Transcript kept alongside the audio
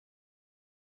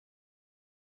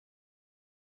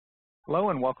Hello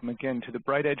and welcome again to the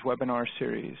BrightEdge webinar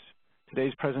series.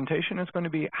 Today's presentation is going to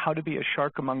be how to be a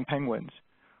shark among penguins.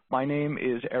 My name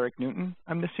is Eric Newton.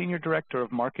 I'm the Senior Director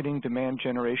of Marketing Demand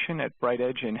Generation at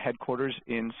BrightEdge in headquarters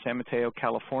in San Mateo,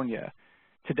 California.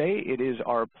 Today it is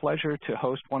our pleasure to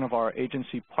host one of our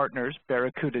agency partners,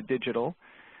 Barracuda Digital,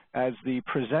 as the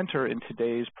presenter in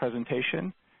today's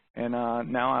presentation. And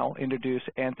now I'll introduce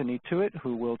Anthony Tuitt,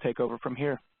 who will take over from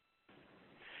here.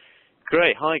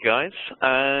 Great. Hi, guys.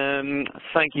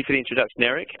 Thank you for the introduction,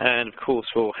 Eric, and of course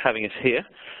for having us here.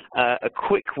 A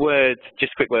quick word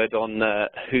on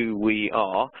who we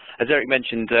are. As Eric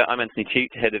mentioned, I'm Anthony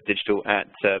Tuitt, Head of Digital at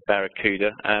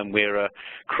Barracuda, and we're a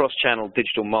cross-channel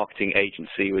digital marketing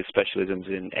agency with specialisms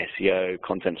in SEO,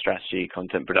 content strategy,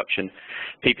 content production,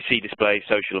 PPC display,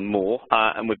 social, and more.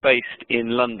 And we're based in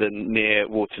London near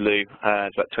Waterloo.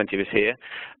 There's about 20 of us here,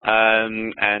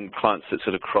 and clients that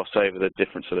sort of cross over the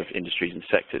different sort of industries and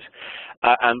sectors.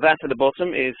 And that at the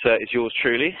bottom is yours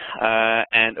truly.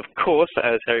 And of course,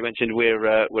 as Harry mentioned, we're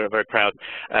a very proud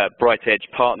BrightEdge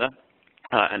partner.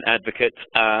 An advocate.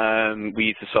 We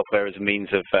use the software as a means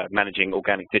of managing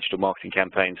organic digital marketing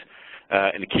campaigns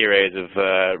in the key areas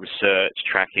of research,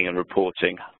 tracking, and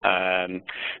reporting.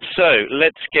 So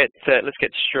let's get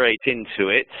straight into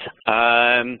it.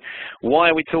 Why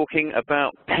are we talking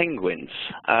about penguins?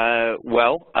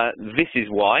 This is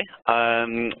why.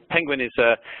 Penguin is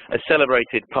a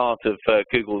celebrated part of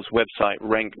Google's website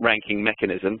ranking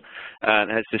mechanism,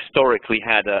 and has historically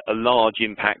had a large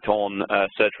impact on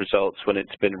search results when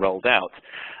it's been rolled out.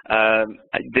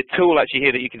 The tool actually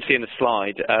here that you can see in the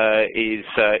slide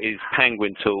is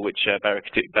Penguin tool, which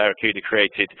Barracuda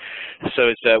created, so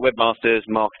as webmasters,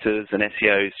 marketers, and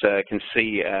SEOs can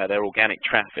see their organic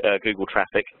Google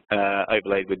traffic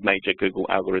overlaid with major Google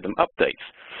algorithm updates.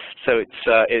 So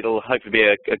it'll hopefully be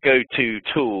a go-to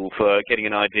tool for getting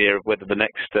an idea of whether the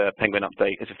next Penguin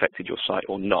update has affected your site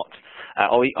or not.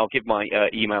 I'll give my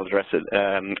email address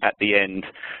at the end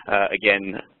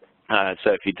again.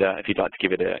 So if you'd like to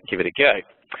give it a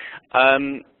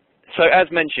go. So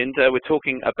as mentioned, we're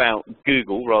talking about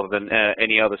Google rather than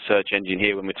any other search engine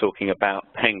here when we're talking about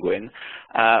Penguin.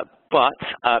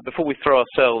 But before we throw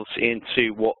ourselves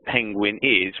into what Penguin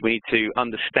is, we need to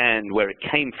understand where it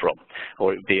came from,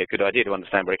 or it would be a good idea to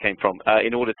understand where it came from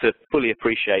in order to fully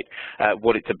appreciate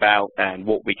what it's about and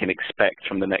what we can expect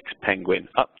from the next Penguin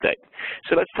update.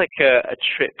 So let's take a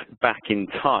trip back in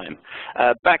time,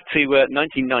 back to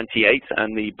 1998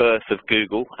 and the birth of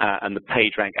Google and the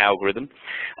PageRank algorithm.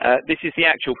 This is the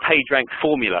actual PageRank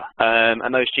formula,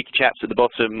 and those cheeky chaps at the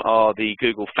bottom are the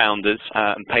Google founders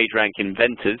and PageRank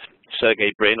inventors,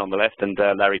 Sergey Brin on the left and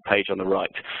Larry Page on the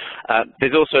right.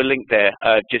 There's also a link there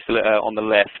just on the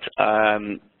left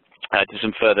to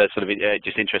some further sort of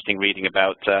just interesting reading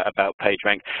about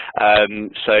PageRank.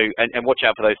 And watch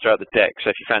out for those throughout the deck. So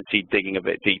if you fancy digging a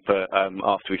bit deeper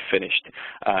after we've finished,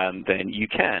 then you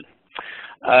can.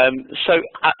 So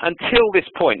until this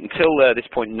point in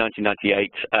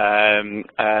 1998,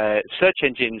 search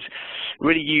engines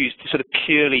really used sort of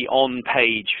purely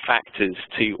on-page factors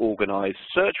to organize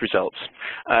search results.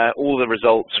 All the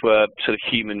results were sort of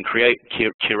human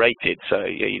curated, so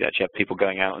you'd actually have people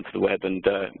going out onto the web and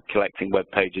collecting web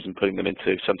pages and putting them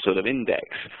into some sort of index.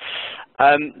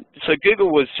 So Google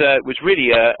was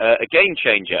really a game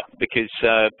changer because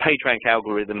PageRank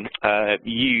algorithm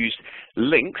used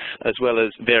links as well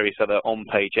as various other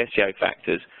on-page SEO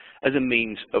factors as a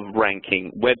means of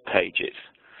ranking web pages.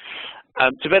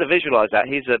 To better visualize that,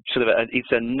 here's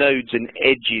it's a nodes and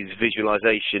edges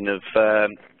visualization of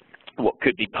what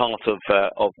could be part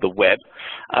of the web.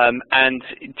 And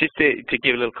just to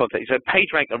give a little context, so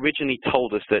PageRank originally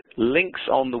told us that links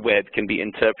on the web can be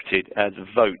interpreted as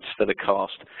votes that are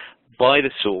cast by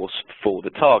the source for the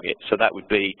target. So that would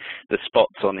be the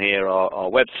spots on here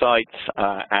are websites,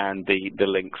 and the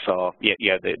links are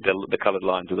the coloured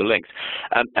lines are the links.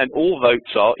 And all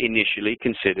votes are initially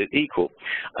considered equal.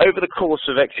 Over the course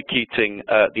of executing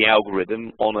the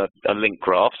algorithm on a link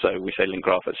graph, so we say link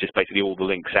graph, that's just basically all the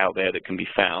links out there that can be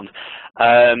found,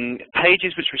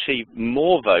 pages which receive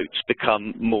more votes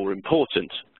become more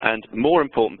important, and more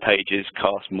important pages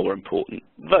cast more important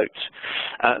votes.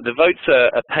 The votes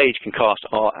a page can cast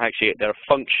are actually they're a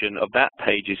function of that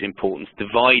page's importance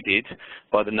divided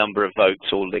by the number of votes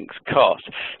or links cast.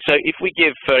 So if we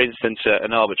give, for instance,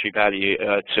 an arbitrary value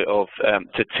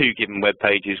to two given web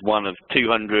pages, one of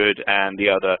 200 and the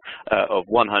other of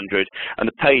 100, and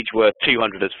the page worth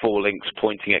 200 has 4 links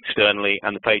pointing externally,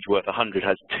 and the page worth 100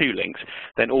 has 2 links,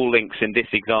 then all links in this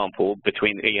example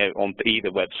between on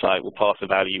either website will pass a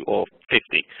value of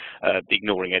 50,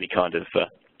 ignoring any kind of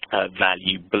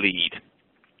value bleed.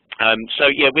 So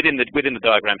yeah, within the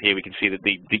diagram here, we can see that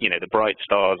the bright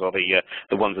stars are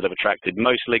the ones that have attracted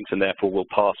most links and therefore will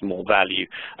pass more value,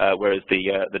 whereas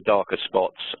the darker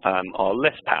spots are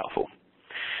less powerful.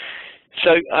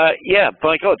 So yeah,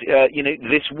 by God,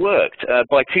 this worked.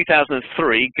 By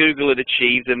 2003, Google had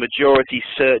achieved a majority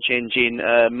search engine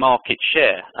market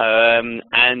share,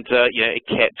 and it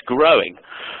kept growing.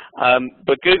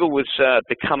 But Google was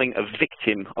becoming a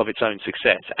victim of its own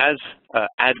success. As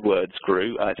AdWords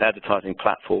grew, its advertising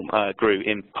platform grew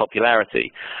in popularity,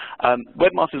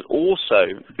 webmasters also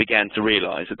began to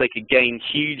realize that they could gain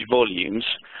huge volumes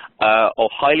of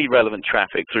highly relevant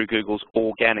traffic through Google's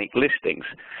organic listings,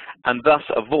 and thus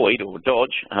avoid or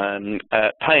dodge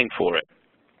paying for it.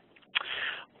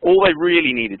 All they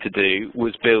really needed to do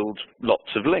was build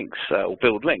lots of links, or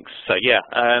build links. So yeah,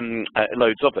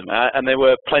 loads of them, and there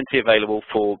were plenty available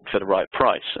for the right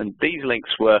price. And these links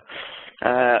were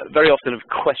very often of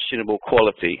questionable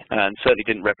quality, and certainly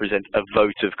didn't represent a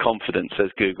vote of confidence as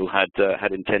Google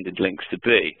had intended links to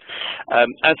be.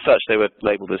 As such, they were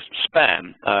labeled as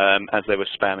spam, as they were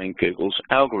spamming Google's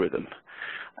algorithm.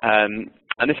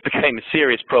 And this became a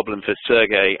serious problem for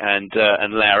Sergey and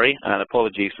Larry, and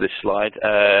apologies for this slide,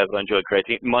 I enjoyed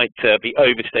creating it. Might be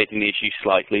overstating the issue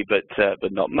slightly,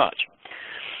 but not much.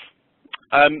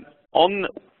 On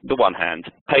the one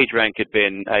hand, PageRank had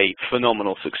been a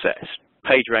phenomenal success.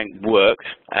 PageRank worked,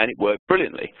 and it worked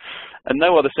brilliantly. And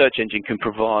no other search engine could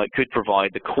provide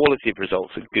the quality of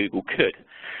results that Google could.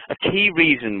 A key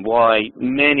reason why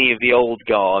many of the old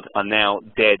guard are now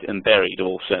dead and buried,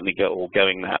 or certainly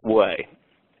going that way.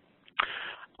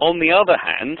 On the other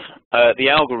hand, the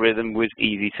algorithm was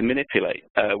easy to manipulate.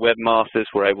 Webmasters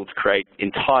were able to create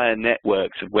entire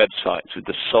networks of websites with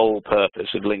the sole purpose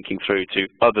of linking through to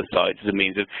other sites as a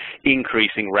means of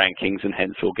increasing rankings and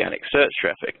hence organic search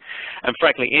traffic. And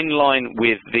frankly, in line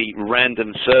with the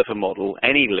random surfer model,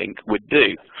 any link would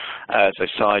do. So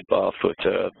sidebar,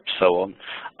 footer, so on.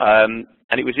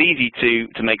 And it was easy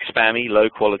to make spammy,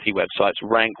 low-quality websites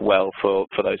rank well for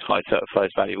those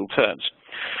highest valuable terms.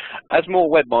 As more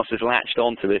webmasters latched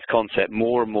onto this concept,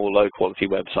 more and more low-quality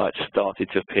websites started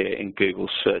to appear in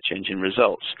Google's search engine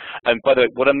results. And by the way,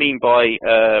 what I mean by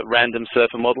random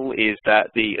surfer model is that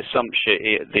the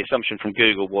assumption from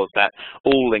Google was that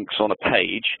all links on a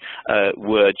page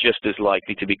were just as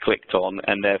likely to be clicked on,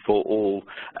 and therefore all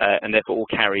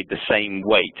carried the same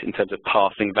weight in terms of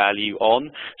passing value on.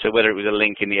 So whether it was a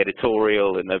link in the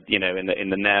editorial, in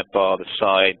the nav bar, the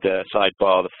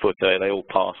sidebar, the footer, they all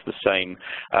passed the same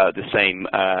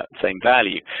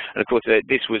value. And of course,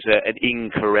 this was an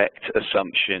incorrect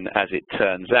assumption, as it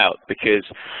turns out, because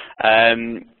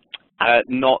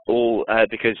not all,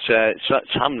 because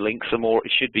some links are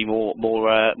should be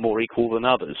more equal than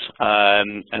others.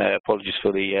 And apologies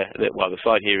for the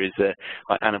slide here is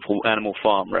Animal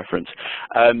Farm reference.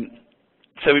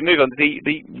 So we move on.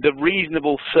 The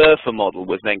reasonable surfer model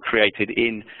was then created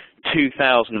in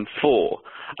 2004,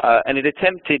 and it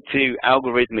attempted to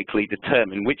algorithmically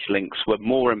determine which links were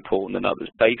more important than others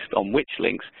based on which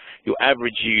links your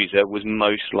average user was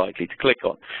most likely to click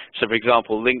on. So for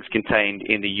example, links contained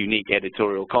in the unique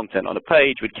editorial content on a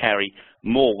page would carry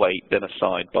more weight than a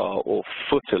sidebar or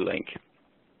footer link.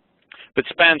 But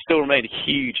spam still remained a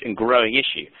huge and growing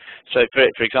issue. So,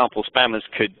 for example, spammers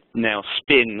could now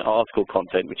spin article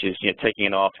content, which is taking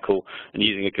an article and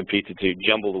using a computer to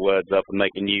jumble the words up and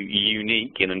make a new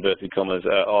unique, in inverted commas,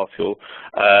 article.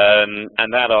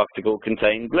 And that article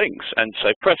contained links. And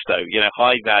so presto,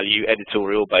 high-value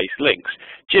editorial-based links.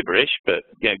 Gibberish, but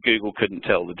Google couldn't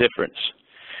tell the difference.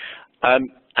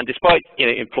 And despite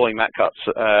employing that cuts,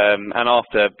 and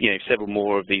after several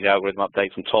more of these algorithm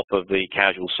updates on top of the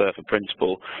casual surfer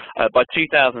principle, by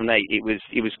 2008 it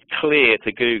was clear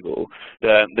to Google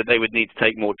that they would need to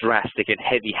take more drastic and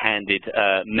heavy-handed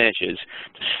measures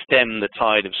to stem the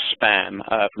tide of spam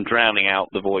from drowning out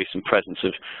the voice and presence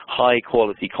of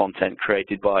high-quality content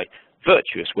created by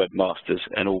virtuous webmasters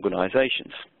and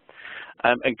organizations.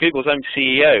 And Google's own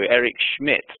CEO, Eric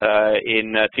Schmidt,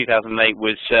 in 2008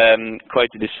 was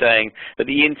quoted as saying that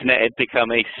the internet had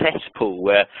become a cesspool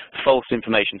where false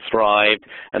information thrived,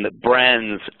 and that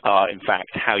brands are, in fact,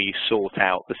 how you sort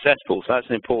out the cesspool. So that's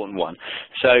an important one.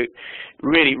 So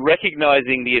really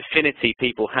recognizing the affinity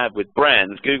people have with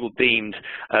brands, Google deemed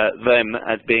them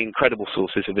as being credible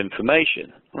sources of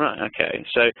information. Right, okay.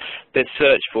 So they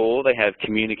search for, they have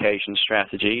communication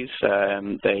strategies,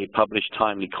 they publish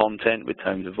timely content with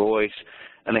tones of voice,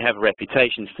 and they have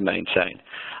reputations to maintain.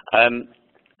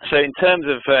 So in terms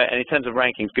of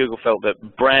rankings, Google felt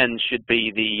that brands should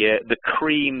be the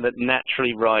cream that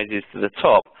naturally rises to the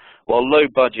top, while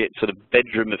low-budget sort of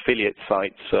bedroom affiliate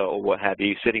sites or what have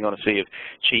you, sitting on a sea of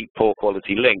cheap,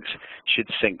 poor-quality links, should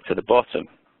sink to the bottom.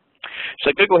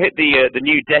 So Google hit the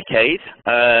new decade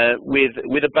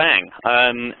with a bang,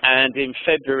 and in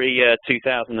February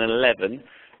 2011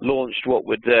 launched what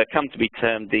would come to be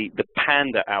termed the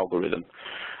Panda algorithm.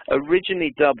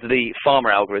 Originally dubbed the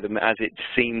farmer algorithm, as it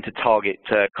seemed to target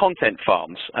content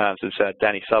farms. So it's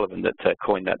Danny Sullivan that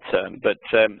coined that term, but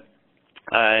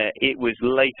it was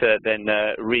later then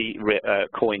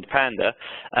coined Panda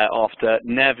after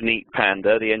Navneet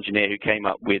Panda, the engineer who came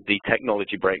up with the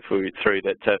technology breakthrough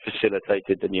that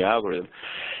facilitated the new algorithm.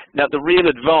 Now, the real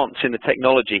advance in the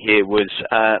technology here was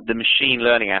the machine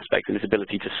learning aspect and its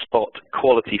ability to spot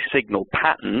quality signal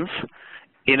patterns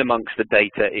in amongst the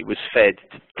data it was fed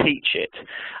to teach it,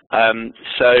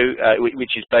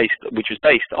 which was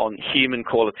based on human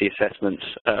quality assessments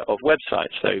of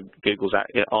websites, so Google's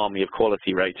army of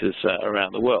quality raters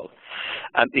around the world.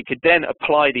 It could then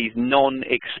apply these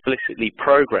non-explicitly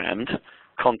programmed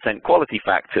content quality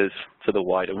factors to the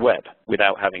wider web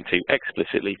without having to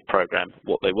explicitly program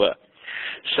what they were.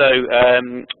 So,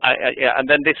 and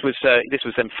then this was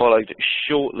then followed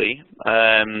shortly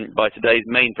by today's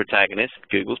main protagonist,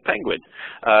 Google's Penguin,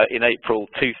 in April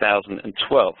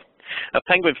 2012. Now,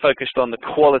 Penguin focused on the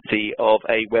quality of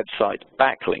a website's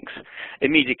backlinks.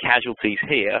 Immediate casualties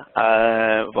here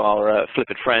of our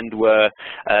Flippard friend were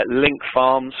link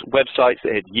farms, websites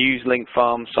that had used link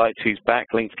farms, sites whose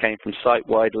backlinks came from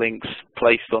site-wide links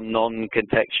placed on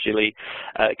non-contextually,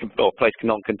 or placed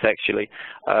non-contextually,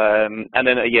 and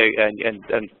then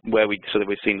and where we've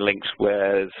seen links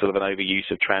where there's sort of an overuse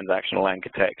of transactional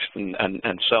anchor text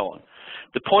and so on.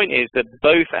 The point is that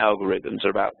both algorithms are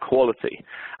about quality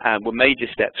and were major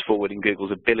steps forward in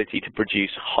Google's ability to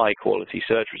produce high-quality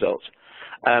search results.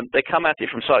 They come at it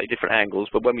from slightly different angles,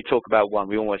 but when we talk about one,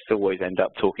 we almost always end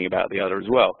up talking about the other as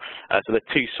well. So they're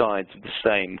two sides of the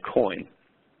same coin.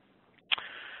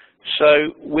 So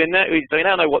we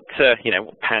now know what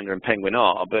what Panda and Penguin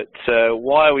are, but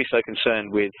why are we so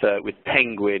concerned with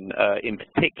Penguin in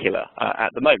particular at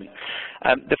the moment?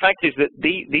 The fact is that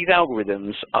these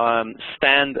algorithms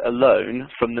stand alone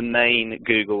from the main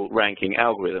Google ranking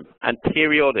algorithm, and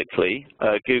periodically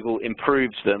Google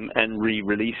improves them and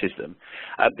re-releases them.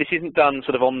 This isn't done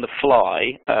sort of on the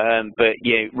fly, but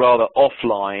rather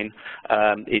offline.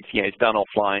 It's done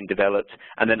offline, developed,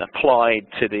 and then applied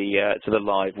to the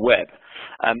live web.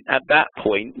 At that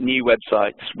point, new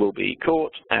websites will be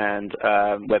caught, and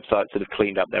websites that have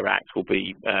cleaned up their act will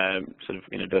be sort of,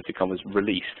 in inverted commas,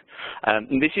 released.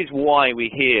 And this is why we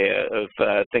hear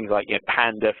of things like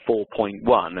Panda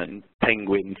 4.1 and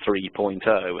Penguin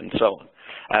 3.0 and so on.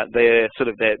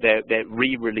 They're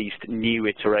re-released new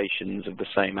iterations of the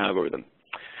same algorithm.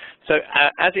 So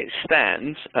as it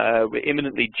stands, we're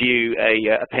imminently due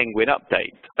a Penguin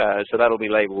update. So that'll be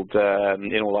labeled,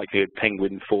 in all likelihood,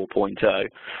 Penguin 4.0.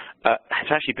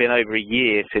 It's actually been over a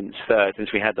year since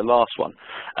we had the last one.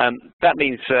 That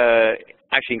means,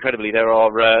 actually, incredibly, there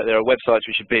are websites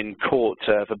which have been caught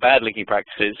for bad linking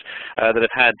practices that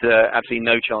have had absolutely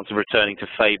no chance of returning to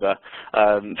favour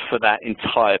for that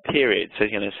entire period. So,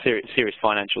 serious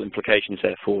financial implications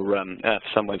there for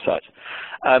some websites.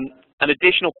 An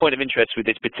additional point of interest with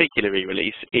this particular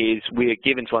re-release is we are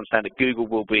given to understand that Google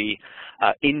will be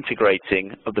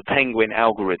integrating the Penguin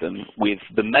algorithm with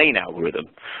the main algorithm,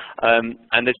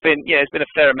 and there's been a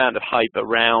fair amount of hype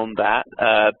around that,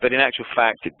 but in actual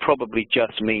fact it probably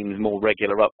just means more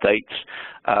regular updates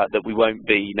that we won't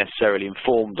be necessarily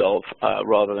informed of,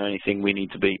 rather than anything we need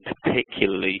to be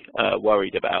particularly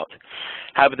worried about.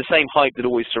 However, the same hype that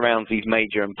always surrounds these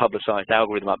major and publicized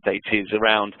algorithm updates is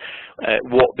around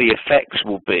what the effects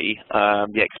will be,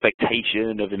 the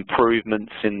expectation of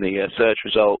improvements in the search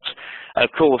results. Of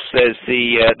course, there's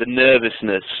the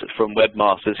nervousness from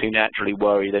webmasters who naturally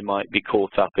worry they might be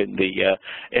caught up in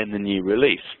the new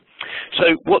release.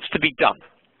 So what's to be done?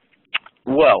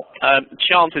 Well,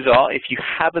 chances are, if you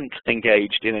haven't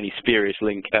engaged in any spurious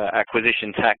link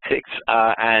acquisition tactics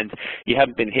and you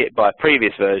haven't been hit by a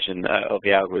previous version of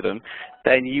the algorithm,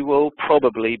 then you will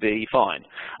probably be fine.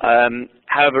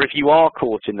 However, if you are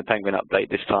caught in the Penguin update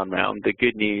this time round, the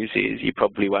good news is you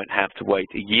probably won't have to wait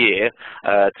a year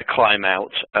to climb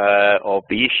out of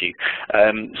the issue,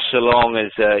 so long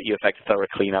as you effect a thorough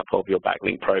cleanup of your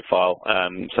backlink profile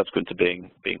subsequent to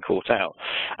being caught out.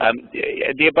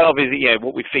 The above is,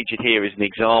 what we've featured here is an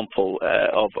example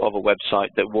of a website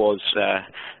that was,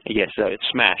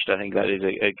 smashed. I think that is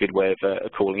a good way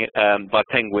of calling it, by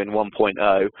Penguin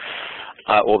 1.0.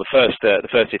 or the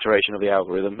first iteration of the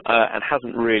algorithm, and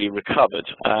hasn't really recovered.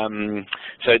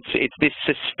 So it's this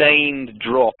sustained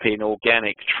drop in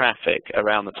organic traffic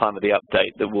around the time of the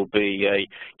update that will be a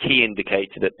key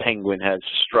indicator that Penguin has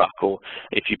struck, or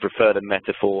if you prefer the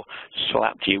metaphor,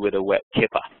 slapped you with a wet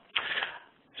kipper.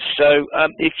 So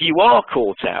if you are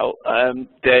caught out,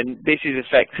 then this is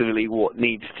effectively what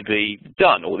needs to be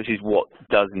done, or this is what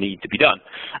does need to be done.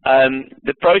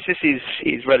 The process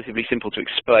is relatively simple to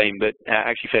explain, but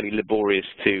actually fairly laborious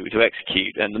to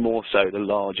execute, and the more so, the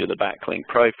larger the backlink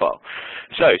profile.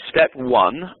 So step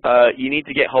one, you need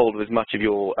to get hold of as much of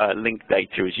your link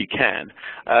data as you can.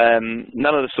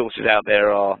 None of the sources out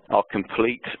there are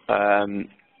complete.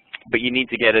 But you need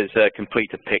to get as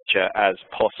complete a picture as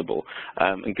possible,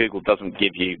 and Google doesn't give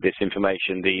you this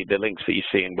information. The links that you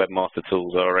see in Webmaster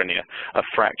Tools are only a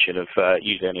fraction of,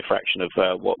 usually only a fraction of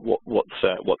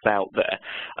what's out there.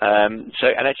 And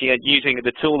actually, using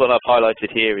the tool that I've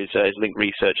highlighted here is Link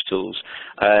Research Tools,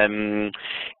 and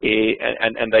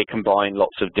they combine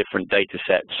lots of different data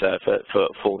sets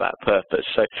for that purpose.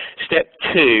 So step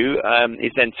two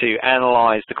is then to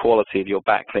analyze the quality of your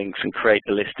backlinks and create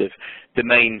a list of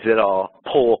domains that are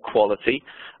poor quality,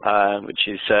 which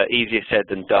is easier said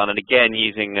than done. And again,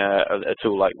 using a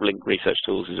tool like Link Research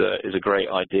Tools is a great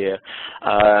idea.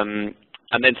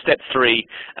 And then step three,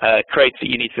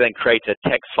 you need to then create a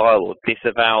text file or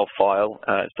disavow file.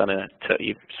 It's done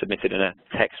you've submitted in a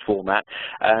text format,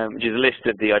 which is a list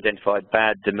of the identified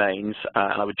bad domains.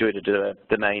 And I would do it at a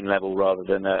domain level rather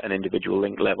than an individual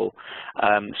link level.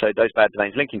 So those bad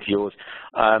domains linking to yours,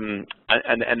 and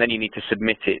then you need to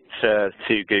submit it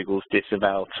to Google's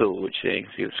disavow tool, which you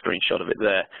can see the screenshot of it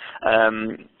there.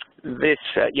 This,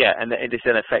 and this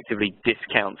then effectively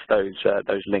discounts those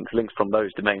links from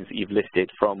those domains that you've listed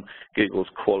from Google's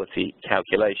quality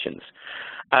calculations.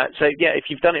 So if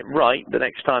you've done it right, the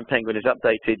next time Penguin is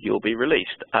updated, you'll be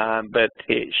released. But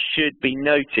it should be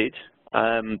noted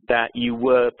that you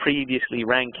were previously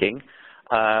ranking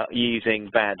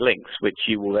using bad links, which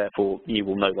you will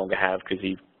no longer have because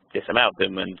you've disallowed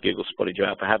them and Google spotted you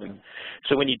out for having them.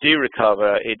 So when you do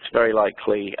recover, it's very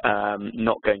likely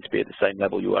not going to be at the same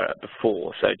level you were at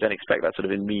before. So don't expect that sort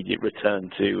of immediate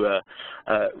return to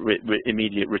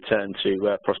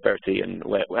prosperity and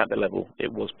at the level it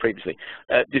was previously.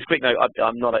 Just a quick note: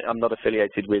 I'm not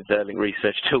affiliated with Link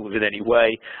Research Tools in any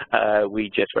way. We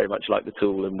just very much like the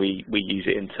tool, and we use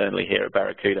it internally here at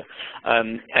Barracuda.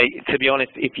 To be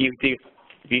honest, if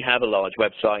you have a large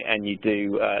website and you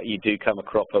do come a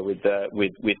cropper with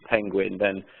Penguin,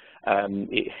 then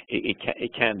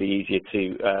it can be easier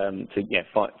to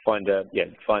find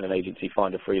an agency,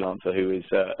 find a freelancer who is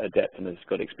adept and has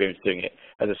got experience doing it.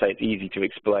 As I say, it's easy to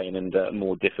explain and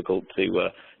more difficult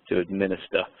to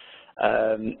administer.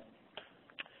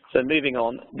 So moving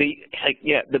on, the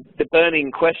burning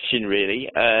question really,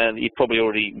 you've probably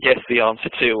already guessed the answer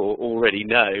to or already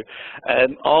know,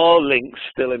 are links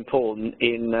still important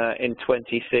in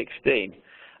 2016?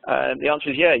 The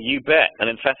answer is yeah, you bet, and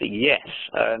emphatic yes.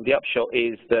 The upshot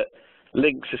is that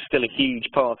links are still a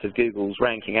huge part of Google's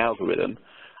ranking algorithm.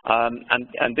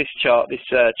 And this chart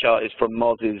is from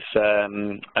Moz's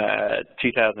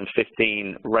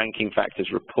 2015 Ranking Factors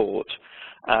report.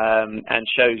 And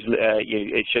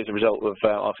it shows the result of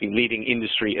asking leading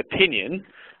industry opinion.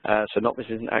 So this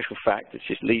isn't actual fact, it's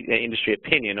just industry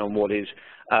opinion on what is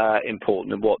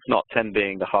important and what's not, 10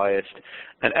 being the highest.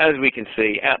 And as we can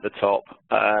see at the top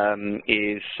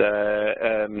is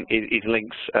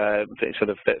links sort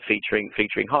of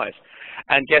featuring highest.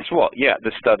 And guess what? Yeah,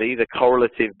 the study, the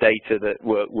correlative data that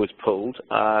was pulled,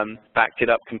 backed it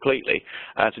up completely.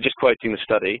 So just quoting the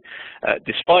study,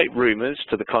 despite rumors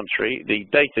to the contrary, the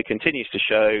data continues to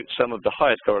show some of the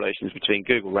highest correlations between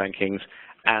Google rankings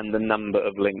and the number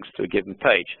of links to a given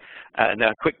page.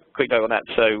 Now, quick note on that.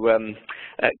 So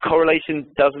correlation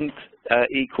doesn't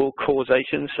equal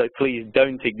causation, so please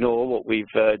don't ignore what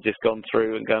we've just gone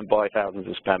through and go and buy thousands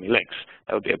of spammy links.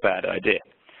 That would be a bad idea.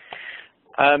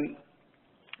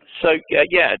 So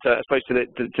I suppose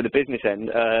to the business end,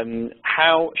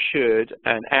 how should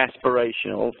an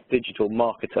aspirational digital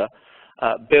marketer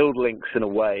build links in a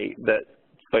way that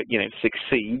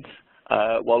succeeds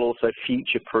while also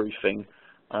future-proofing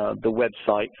the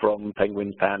website from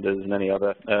penguins, pandas, and any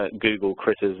other Google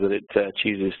critters that it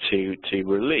chooses to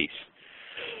release?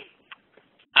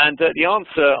 And the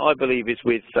answer, I believe, is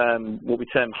with what we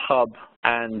term hub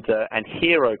and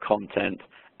hero content,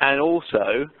 and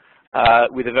also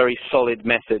with a very solid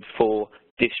method for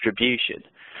distribution.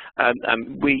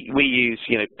 We use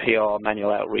PR,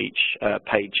 manual outreach,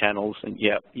 paid channels, and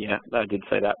yeah, I did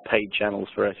say that, paid channels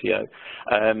for SEO.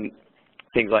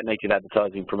 things like native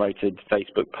advertising, promoted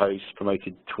Facebook posts,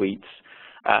 promoted tweets.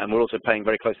 And we're also paying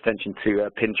very close attention to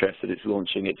Pinterest, that it's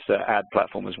launching its ad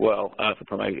platform as well for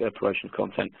promotion of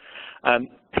content.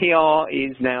 PR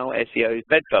is now SEO's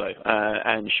bedfellow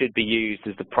and should be used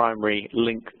as the primary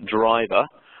link driver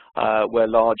where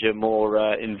larger,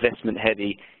 more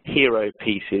investment-heavy hero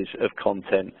pieces of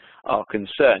content are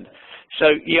concerned. So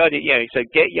the idea, so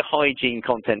get your hygiene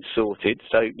content sorted,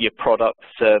 so your product,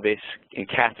 service, and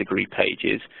category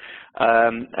pages,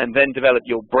 and then develop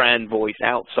your brand voice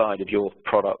outside of your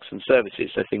products and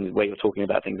services, so things where you're talking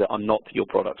about things that are not your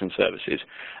products and services,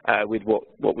 with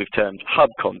what we've termed hub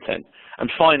content.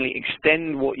 And finally,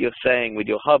 extend what you're saying with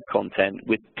your hub content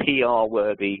with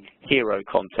PR-worthy hero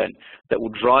content that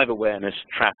will drive awareness,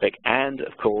 traffic, and,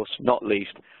 of course, not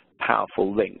least,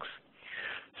 powerful links.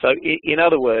 So in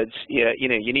other words, you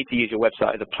need to use your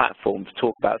website as a platform to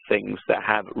talk about things that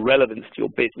have relevance to your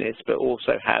business, but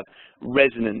also have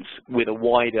resonance with a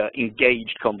wider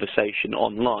engaged conversation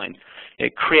online.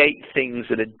 Create things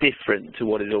that are different to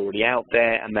what is already out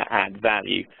there and that add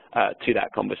value to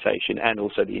that conversation and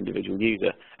also the individual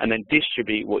user, and then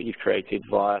distribute what you've created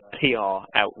via PR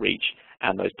outreach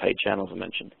and those paid channels I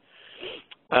mentioned.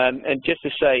 And just to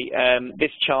say,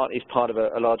 this chart is part of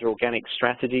a larger organic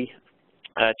strategy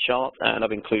chart, and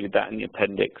I've included that in the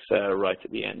appendix right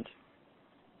at the end.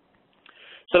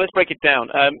 So let's break it down.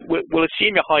 We'll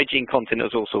assume your hygiene content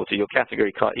is all sorted, your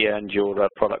category and your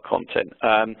product content.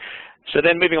 So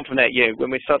then moving on from there, when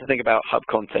we start to think about hub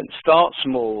content, start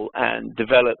small and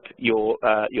develop your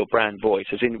brand voice,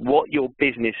 as in what your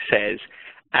business says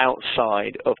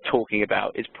outside of talking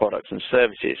about its products and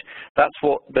services. That's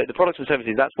what the products and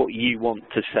services, that's what you want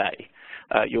to say.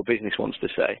 Your business wants to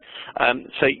say.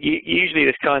 So usually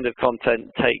this kind of content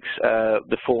takes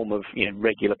the form of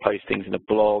regular postings in a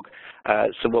blog,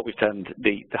 so what we've termed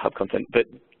the hub content. But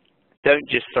don't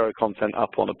just throw content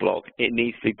up on a blog. It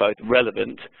needs to be both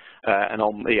relevant and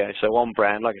on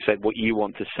brand, like I said, what you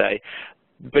want to say.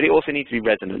 But it also needs to be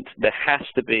resonant. There has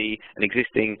to be an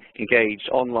existing, engaged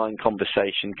online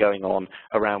conversation going on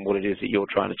around what it is that you're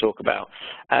trying to talk about.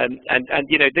 And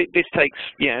this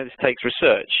takes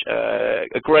research.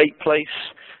 A great place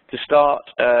to start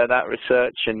that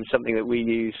research, and something that we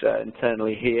use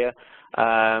internally here,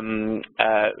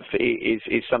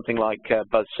 is something like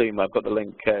BuzzSumo. I've got the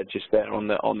link just there on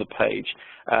the page,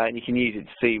 and you can use it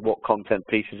to see what content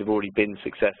pieces have already been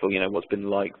successful. What's been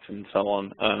liked and so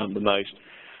on the most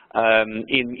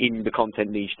in the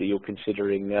content niche that you're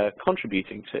considering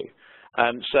contributing to.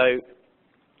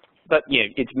 But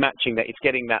it's matching that, it's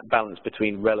getting that balance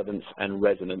between relevance and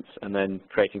resonance, and then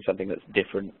creating something that's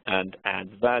different and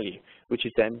adds value, which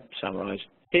is then summarized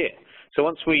here. So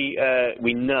once we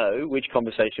know which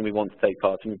conversation we want to take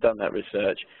part in, we've done that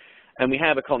research, and we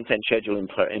have a content schedule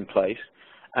in place,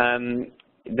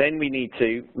 then we need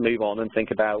to move on and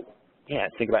think about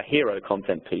hero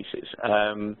content pieces,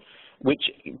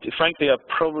 which frankly are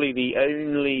probably the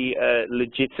only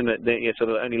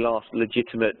last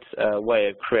legitimate way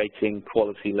of creating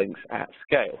quality links at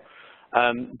scale.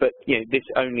 But this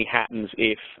only happens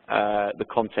if the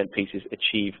content pieces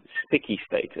achieve sticky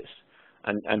status.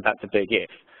 And that's a big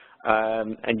if.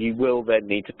 And you will then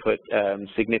need to put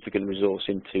significant resource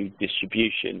into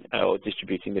distribution or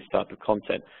distributing this type of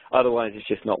content. Otherwise, it's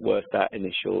just not worth that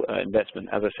initial investment.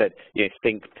 As I said,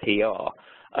 think PR.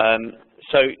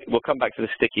 So we'll come back to the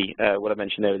sticky, what I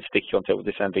mentioned there with the sticky content. We'll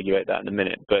disambiguate that in a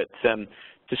minute. But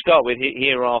to start with,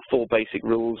 here are 4 basic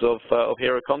rules of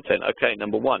hero content. Okay,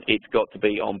 number 1, it's got to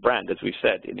be on brand, as we've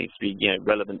said. It needs to be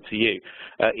relevant to you.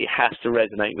 It has to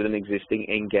resonate with an existing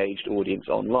engaged audience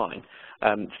online.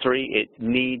 3, it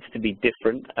needs to be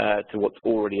different to what's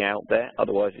already out there.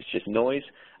 Otherwise, it's just noise.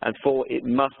 And 4, it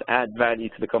must add value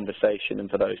to the conversation and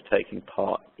for those taking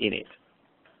part in it.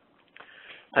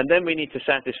 And then we need to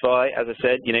satisfy, as I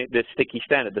said, the sticky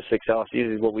standard, the 6 R's. This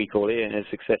is what we call it a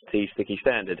Success T sticky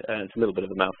standard. It's a little bit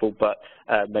of a mouthful, but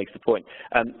makes the point.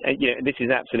 And this is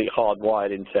absolutely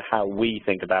hardwired into how we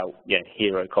think about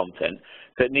hero content.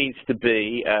 So it needs to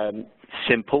be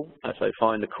simple, so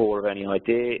find the core of any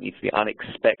idea. It needs to be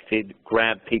unexpected,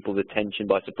 grab people's attention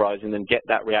by surprising them, get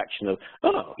that reaction of,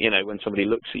 oh, when somebody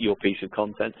looks at your piece of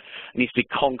content. It needs to be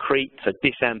concrete, so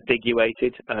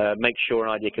disambiguated, make sure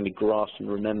an idea can be grasped and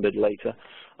remembered later.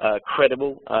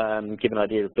 Credible, give an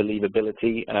idea of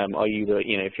believability. Are you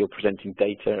if you're presenting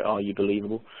data, are you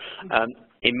believable?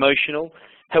 Emotional.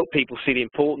 Help people see the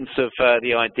importance of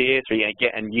the idea, so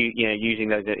using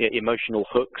those emotional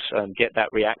hooks, get that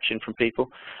reaction from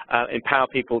people. Empower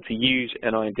people to use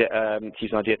an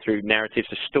idea through narratives,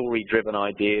 so story-driven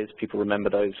ideas. People remember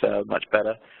those much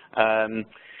better.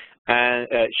 And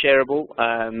shareable,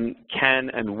 can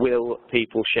and will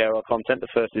people share our content? The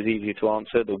first is easier to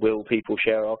answer. The will people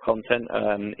share our content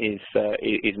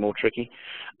is more tricky.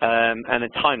 And then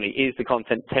timely, is the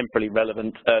content temporally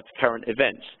relevant to current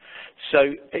events?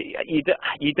 So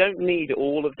you don't need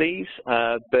all of these,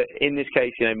 but in this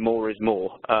case, more is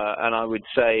more. And I would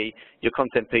say your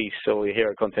content piece or your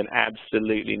hero content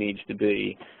absolutely needs to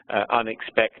be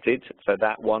unexpected. So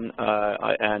that one,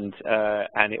 and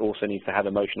it also needs to have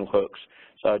emotional hooks.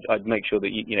 So I'd make sure that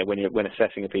when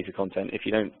assessing a piece of content,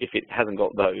 if it hasn't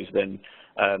got those, then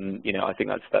I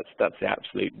think that's the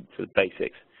absolute sort of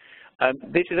basics.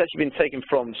 This has actually been taken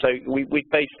from, so we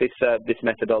based this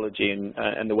methodology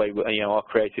and the way our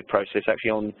creative process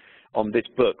actually on this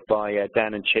book by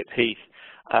Dan and Chip Heath.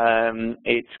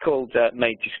 It's called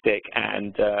Made to Stick,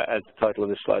 and as the title of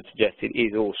the slide suggests, it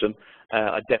is awesome.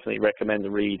 I definitely recommend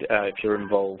the read if you're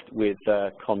involved with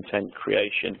content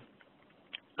creation.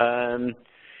 And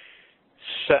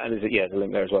there's a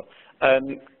link there as well.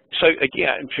 So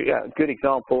a good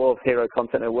example of hero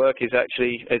content at work is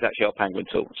actually our Penguin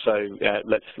tool. So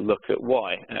let's look at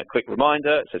why. A quick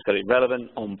reminder: so it's got to be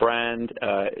relevant, on brand,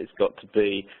 it's got to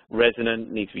be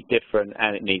resonant, needs to be different,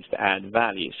 and it needs to add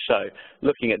value. So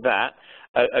looking at that,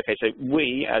 okay, so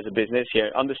we as a business,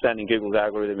 understanding Google's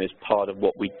algorithm is part of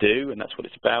what we do, and that's what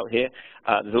it's about here.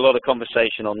 There's a lot of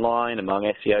conversation online among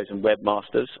SEOs and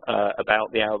webmasters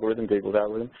about the algorithm, Google's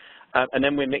algorithm. And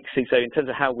then we're mixing, so in terms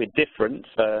of how we're different,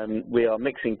 we are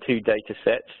mixing two data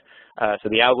sets, so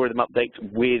the algorithm updates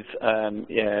with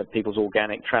people's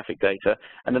organic traffic data.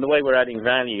 And then the way we're adding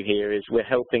value here is we're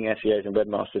helping SEOs and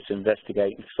webmasters to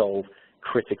investigate and solve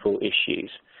critical issues.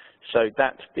 So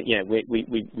that's,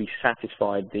 we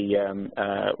satisfied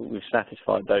we've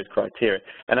satisfied those criteria.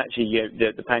 And actually,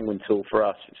 the Penguin tool for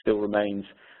us still remains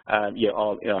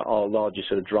our largest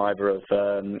sort of driver of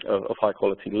high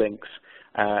quality links.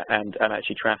 And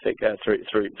actually traffic through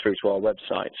to our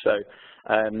website. So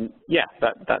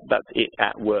that's it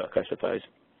at work, I suppose.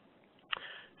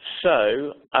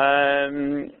 So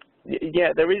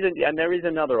there is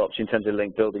another option in terms of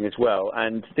link building as well,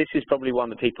 and this is probably one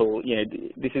that people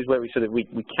this is where we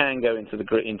can go into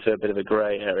a bit of a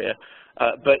grey area,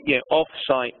 but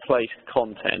off-site placed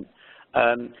content.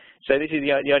 So this is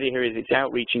the idea here is it's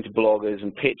outreaching to bloggers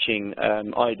and pitching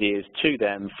ideas to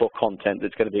them for content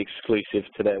that's going to be exclusive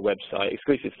to their website,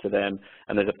 exclusive to them,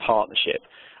 and there's a partnership.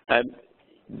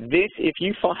 If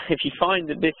you find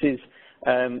that this is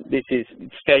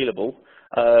scalable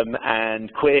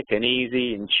and quick and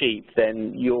easy and cheap,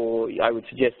 then I would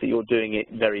suggest that you're doing it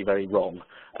very, very wrong.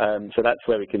 So that's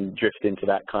where we can drift into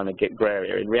that kind of grey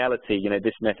area. In reality,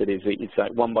 this method it's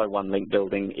like one-by-one link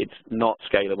building. It's not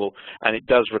scalable, and it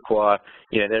does require,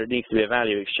 there needs to be a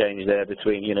value exchange there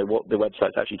between, what the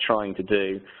website's actually trying to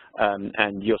do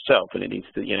and yourself, and it needs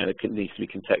to, it needs to be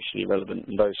contextually relevant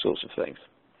and those sorts of things.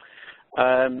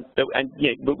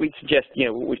 But we'd suggest,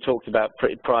 what we've talked about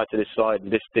prior to this slide,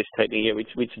 this technique,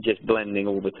 we'd suggest blending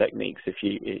all the techniques if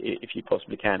you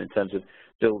possibly can in terms of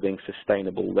building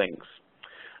sustainable links.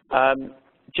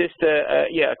 Just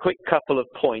a quick couple of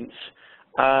points.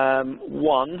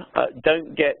 One,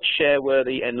 don't get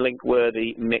share-worthy and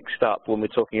link-worthy mixed up when we're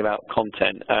talking about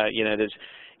content.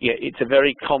 It's a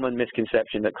very common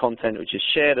misconception that content which is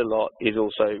shared a lot is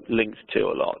also linked to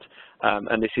a lot.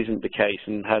 And this isn't the case,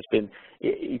 and has been.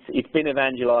 It's been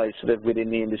evangelized sort of within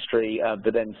the industry,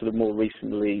 but then sort of more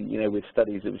recently, with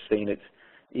studies that we've seen,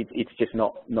 it's just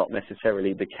not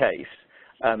necessarily the case.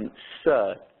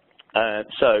 So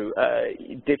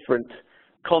different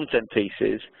content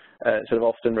pieces sort of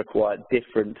often require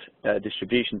different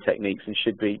distribution techniques and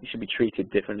should be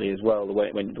treated differently as well, the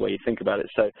way you think about it.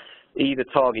 So either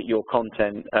target your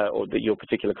content or your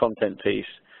particular content piece.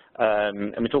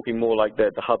 And we're talking more like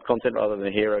the hub content rather than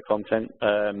the hero content.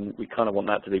 We kind of want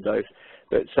that to be both,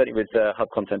 but certainly with hub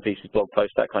content pieces, blog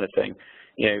posts, that kind of thing.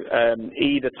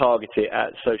 Either target it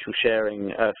at social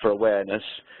sharing for awareness,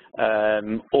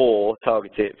 or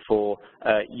target it for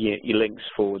your links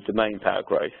for domain power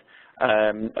growth.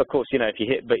 Of course, if you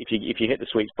hit the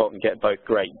sweet spot and get both,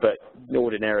 great. But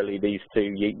ordinarily, these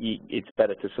two, it's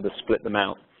better to sort of split them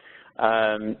out.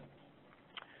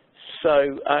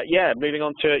 Moving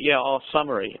on to our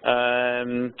summary.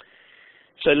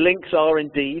 So links are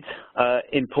indeed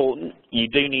important. You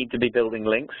do need to be building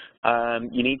links.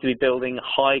 You need to be building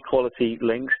high-quality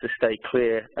links to stay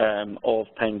clear of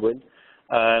Penguin.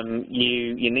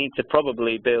 You need to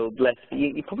probably build less.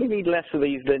 You probably need less of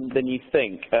these than you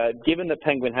think. Given that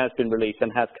Penguin has been released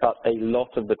and has cut a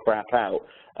lot of the crap out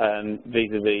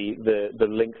vis-a-vis the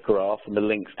link graph and the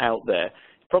links out there,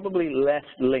 probably less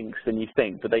links than you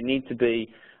think, but they need to be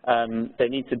they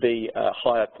need to be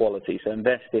higher quality. So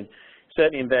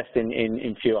certainly invest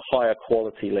in fewer higher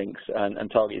quality links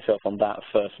and target yourself on that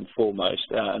first and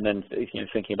foremost, and then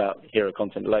thinking about hero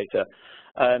content later.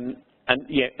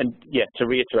 To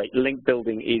reiterate, link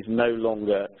building is no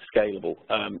longer scalable.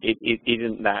 It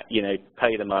isn't that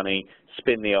pay the money,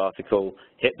 spin the article,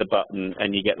 hit the button,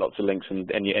 and you get lots of links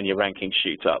and your rankings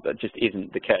shoot up. That just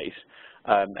isn't the case.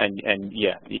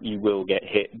 You will get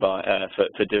hit by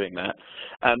for doing that.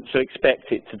 So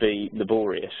expect it to be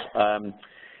laborious.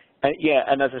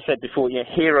 And as I said before,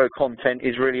 hero content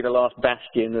is really the last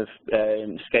bastion of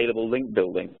scalable link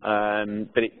building,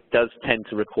 but it does tend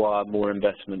to require more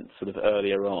investment sort of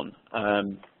earlier on.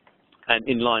 And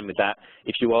in line with that,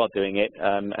 if you are doing it,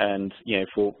 and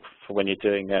for when you're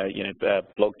doing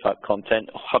blog type content,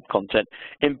 hub content,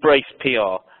 embrace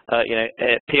PR.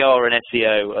 PR and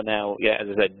SEO are now, as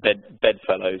I said,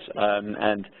 bedfellows,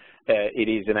 and it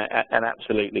is an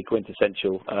absolutely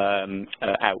quintessential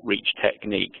outreach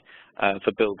technique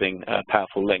for building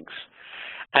powerful links.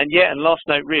 And last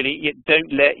note, really,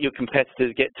 don't let your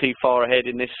competitors get too far ahead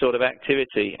in this sort of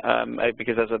activity,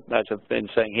 because as I've been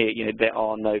saying here, there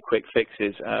are no quick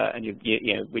fixes, and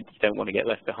we don't want to get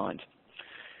left behind.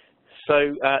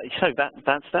 So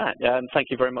that's that. Thank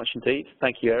you very much indeed.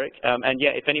 Thank you, Eric.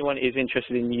 If anyone is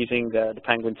interested in using the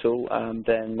Penguin tool,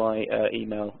 then my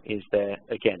email is there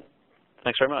again.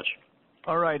 Thanks very much.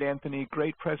 All right, Anthony,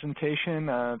 great presentation.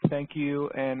 Thank you.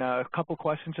 And a couple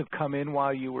questions have come in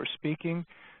while you were speaking.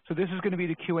 So this is going to be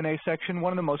the Q&A section.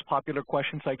 One of the most popular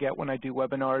questions I get when I do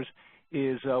webinars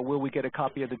is, will we get a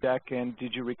copy of the deck, and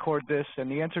did you record this?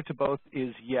 And the answer to both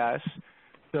is yes.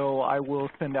 So I will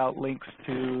send out links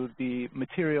to the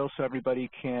material so everybody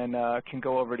can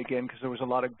go over it again, because there was a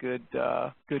lot of good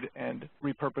and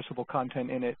repurposable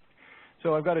content in it.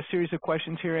 So I've got a series of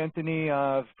questions here, Anthony.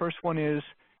 First one is,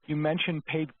 you mentioned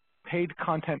paid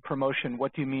content promotion.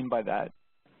 What do you mean by that?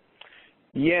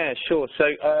 Yeah, sure. So,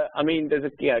 I mean, there's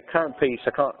a current piece.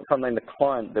 I can't name the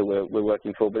client that we're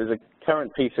working for, but there's a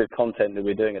current piece of content that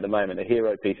we're doing at the moment, a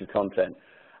hero piece of content.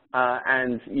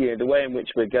 And the way in which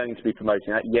we're going to be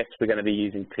promoting that, yes, we're going to be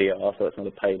using PR, so that's not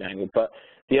a paid angle. But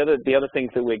the other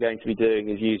things that we're going to be doing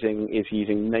is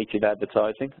using native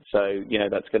advertising. So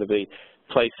that's going to be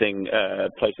placing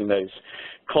those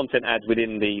content ads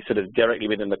within the directly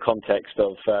within the context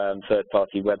of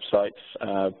third-party websites,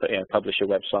 publisher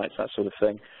websites, that sort of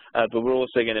thing. But we're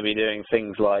also going to be doing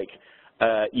things like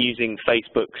using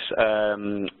Facebook's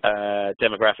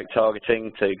demographic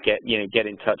targeting to get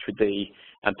in touch with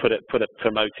and put a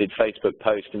promoted Facebook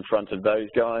post in front of those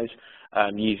guys,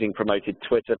 using promoted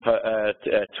Twitter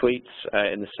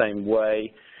tweets in the same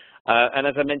way. And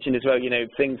as I mentioned as well,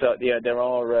 things like there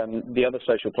are the other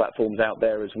social platforms out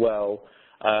there as well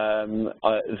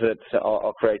that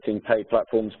are creating paid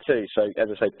platforms too. So as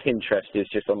I say, Pinterest is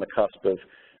just on the cusp of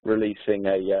releasing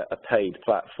a paid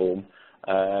platform,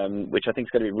 which I think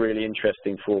is going to be really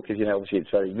interesting because obviously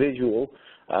it's very visual.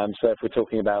 So if we're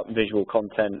talking about visual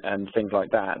content and things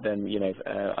like that, then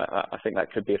I think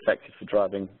that could be effective for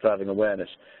driving awareness.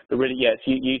 But really, it's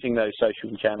using those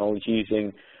social channels,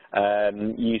 using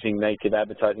native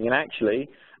advertising, and actually,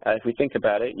 if we think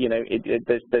about it,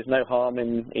 there's no harm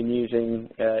in using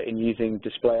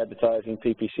display advertising,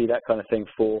 PPC, that kind of thing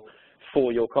for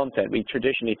your content. We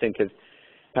traditionally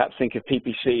perhaps think of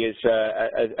PPC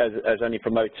as only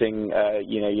promoting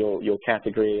your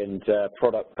category and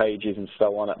product pages and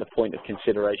so on at the point of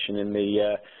consideration in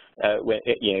the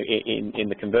in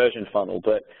the conversion funnel.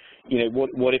 But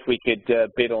what if we could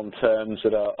bid on terms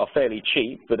that are fairly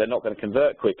cheap, but they're not going to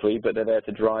convert quickly, but they're there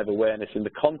to drive awareness in the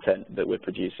content that we're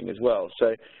producing as well.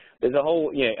 So there's a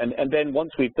whole and then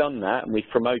once we've done that and we've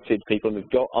promoted people and we've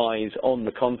got eyes on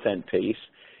the content piece,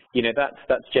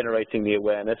 that's generating the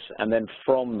awareness, and then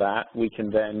from that we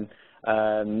can then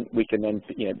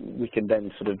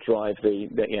sort of drive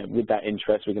with that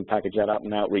interest, we can package that up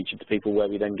and outreach it to people where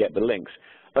we then get the links.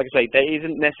 Like I say, there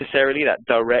isn't necessarily that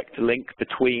direct link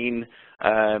between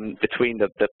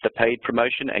the paid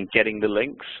promotion and getting the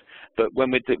links, but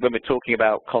when we're talking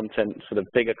about content, sort of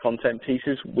bigger content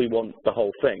pieces, we want the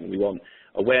whole thing. We want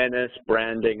awareness,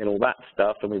 branding, and all that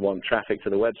stuff, and we want traffic to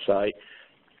the website.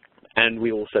 And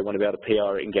we also want to be able to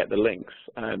PR it and get the links.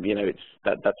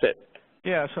 That's it.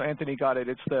 Yeah, so Anthony got it.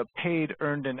 It's the paid,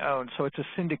 earned, and owned. So it's a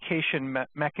syndication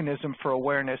mechanism for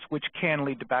awareness, which can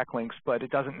lead to backlinks, but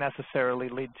it doesn't necessarily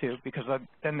lead to, because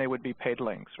then they would be paid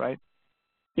links, right?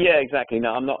 Yeah, exactly.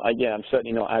 No, I'm not. I'm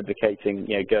certainly not advocating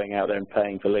going out there and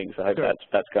paying for links. I hope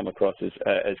that's come across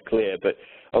as clear. But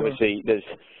obviously, there's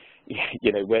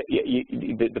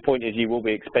the point is you will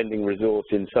be expending resource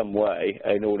in some way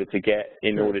in order to get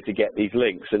these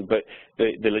links, but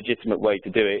the legitimate way to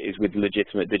do it is with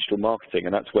legitimate digital marketing,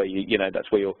 and that's where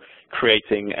you're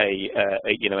creating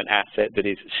an asset that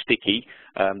is sticky,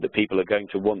 that people are going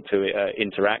to want to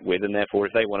interact with, and therefore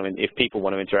if people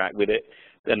want to interact with it,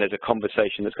 then there's a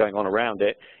conversation that's going on around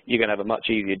it. You're going to have a much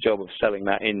easier job of selling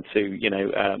that into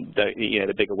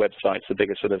the bigger websites, the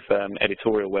bigger sort of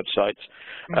editorial websites,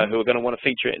 who are going to want to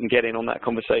feature it and get in on that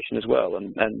conversation as well.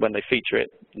 And when they feature it,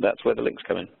 that's where the links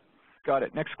come in. Got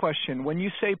it. Next question. When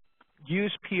you say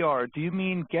use PR, do you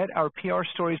mean get our PR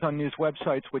stories on news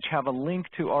websites which have a link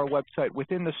to our website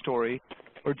within the story,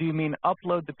 or do you mean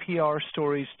upload the PR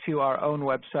stories to our own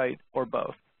website, or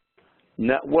both?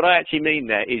 Now, what I actually mean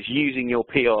there is using your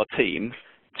PR team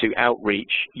to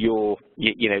outreach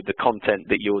the content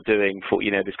that you're doing for,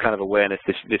 this kind of awareness,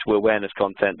 this awareness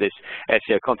content, this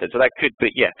SEO content. So that could be,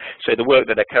 so the work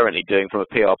that they're currently doing from a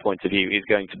PR point of view is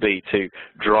going to be to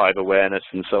drive awareness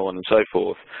and so on and so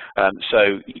forth.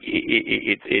 So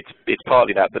it's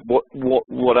partly that, but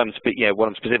what I'm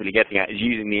specifically getting at is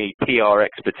using the PR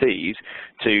expertise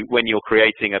to, when you're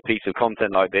creating a piece of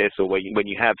content like this, or when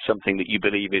you have something that you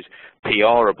believe is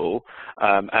PRable,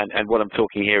 and what I'm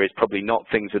talking here is probably not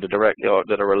things that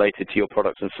are related to your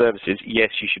products and services. Yes,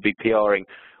 you should be PRing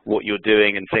what you're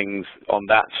doing and things on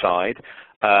that side.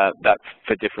 That's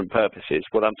for different purposes.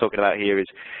 What I'm talking about here is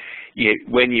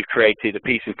when you've created a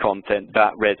piece of content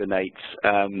that resonates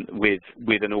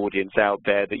with an audience out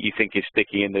there that you think is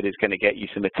sticky and that is going to get you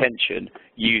some attention,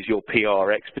 use your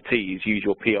PR expertise, use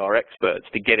your PR experts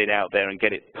to get it out there and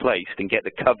get it placed and get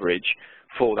the coverage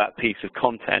for that piece of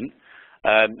content.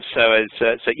 So as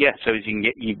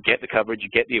you get the coverage, you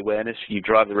get the awareness, you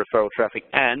drive the referral traffic,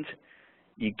 and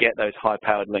you get those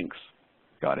high-powered links.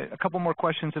 Got it. A couple more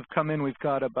questions have come in. We've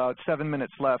got about 7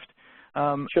 minutes left.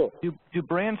 Sure. Do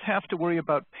brands have to worry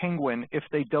about Penguin if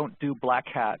they don't do Black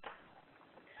Hat?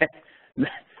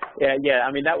 Yeah.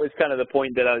 I mean, that was kind of the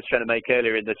point that I was trying to make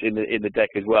earlier in the deck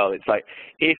as well. It's like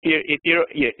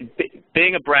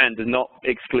being a brand does not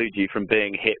exclude you from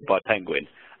being hit by Penguin.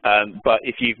 But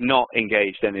if you've not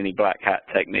engaged in any Black Hat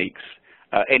techniques,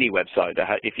 any website,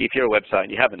 if you're a website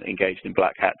and you haven't engaged in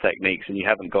Black Hat techniques and you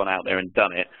haven't gone out there and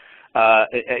done it,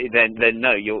 then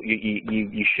no,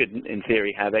 you shouldn't, in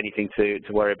theory, have anything to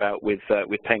worry about with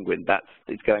Penguin.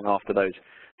 It's going after those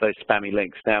spammy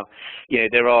links. Now,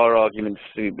 there are arguments.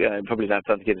 Probably don't have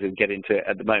time to get into it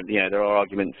at the moment. There are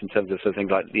arguments in terms of things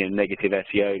like negative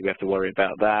SEO. We have to worry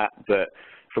about that, but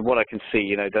from what I can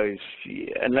see, those,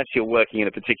 unless you're working in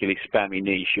a particularly spammy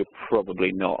niche, you're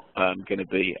probably not going to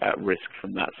be at risk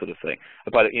from that sort of thing.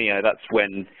 But that's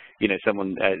when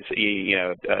someone,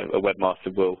 a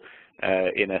webmaster will,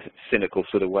 in a cynical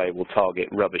sort of way, will target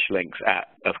rubbish links at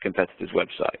a competitor's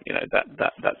website.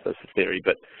 That's the theory.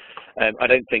 But I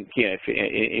don't think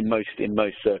in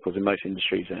most circles, in most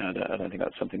industries, I don't think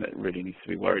that's something that really needs to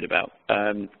be worried about.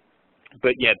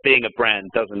 But yeah, being a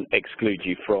brand doesn't exclude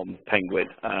you from Penguin.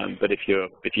 But if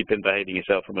you've been behaving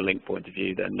yourself from a link point of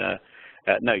view, then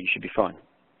no, you should be fine.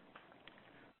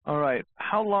 All right.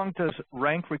 How long does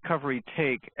rank recovery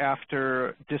take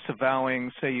after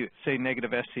disavowing, say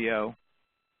negative SEO?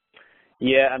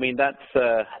 Yeah, I mean that's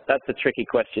a tricky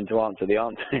question to answer. The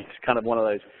answer is kind of one of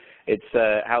those. It's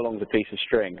how long's a piece of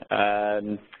string. I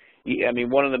mean,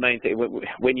 one of the main things,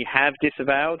 when you have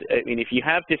disavowed, if you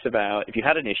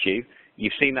had an issue,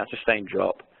 you've seen that sustained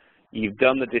drop, you've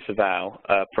done the disavow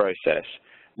process,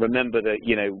 remember that,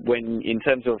 when, in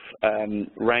terms of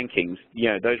rankings,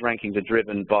 those rankings are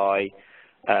driven by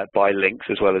links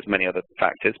as well as many other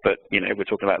factors, but, we're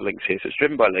talking about links here, so it's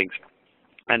driven by links.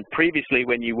 And previously,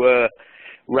 when you were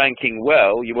ranking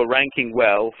well,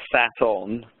 sat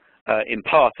on, in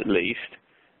part at least,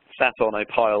 sat on a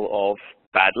pile of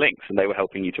bad links, and they were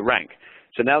helping you to rank.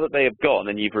 So now that they have gone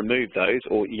and you've removed those,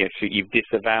 or so you've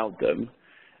disavowed them,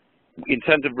 in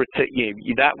terms of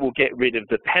that will get rid of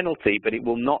the penalty, but it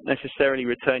will not necessarily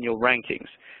return your rankings.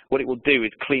 What it will do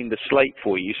is clean the slate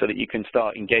for you, so that you can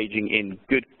start engaging in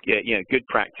good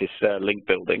practice link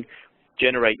building,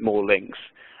 generate more links,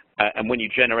 and when you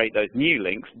generate those new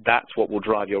links, that's what will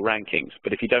drive your rankings.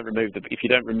 But if you don't remove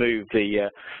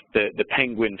the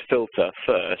Penguin filter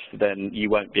first, then you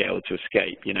won't be able to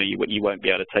escape. You won't be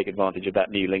able to take advantage of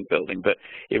that new link building. But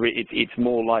it's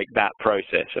more like that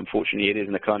process. Unfortunately, it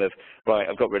isn't a kind of, right,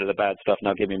 I've got rid of the bad stuff,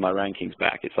 now give me my rankings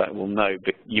back. It's like, well, no,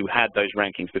 but you had those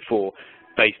rankings before,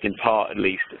 based in part at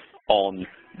least on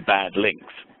bad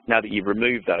links. Now that you've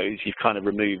removed those, you've kind of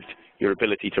removed your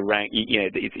ability to rank.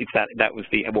 That was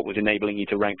what was enabling you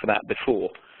to rank for that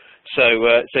before. So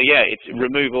yeah, it's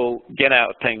removal, get out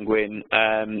of Penguin,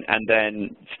 and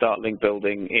then start link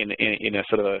building in a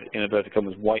sort of in inverted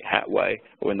commas white hat way,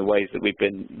 or in the ways that we've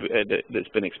been that's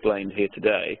been explained here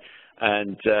today,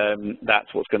 and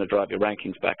that's what's going to drive your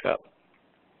rankings back up.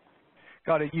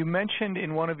 Got it. You mentioned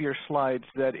in one of your slides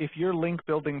that if your link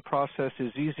building process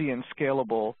is easy and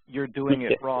scalable, you're doing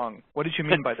it wrong. What did you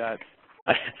mean by that?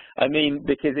 I mean,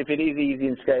 because if it is easy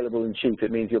and scalable and cheap,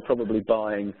 it means you're probably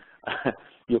buying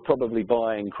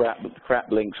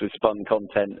crap links with spun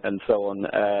content and so on,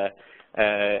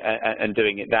 and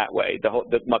doing it that way.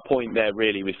 My point there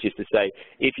really was just to say,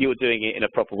 if you're doing it in a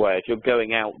proper way, if you're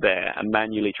going out there and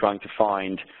manually trying to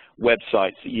find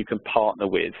websites that you can partner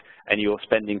with, and you're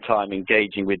spending time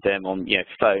engaging with them on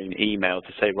phone, email,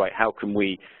 to say, right, how can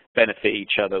we benefit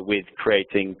each other with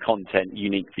creating content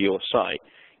unique for your site?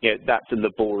 That's a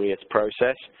laborious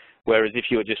process. Whereas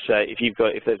if you're just if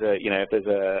there's a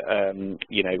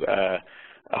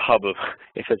hub of,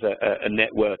 if there's a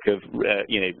network of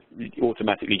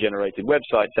automatically generated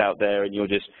websites out there, and you're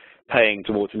just paying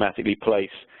to automatically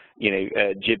place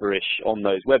gibberish on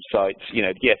those websites,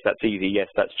 yes, that's easy, yes,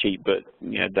 that's cheap, but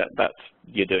that's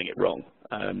you're doing it wrong.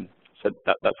 So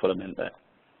that's what I meant there.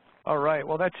 All right.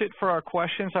 Well, that's it for our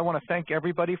questions. I want to thank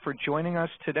everybody for joining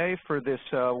us today for this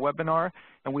webinar,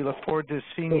 and we look forward to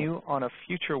seeing you on a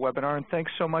future webinar. And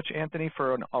thanks so much, Anthony,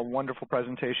 for a wonderful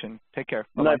presentation. Take care.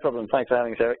 Bye-bye. No problem. Thanks for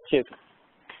having us, Eric. Cheers.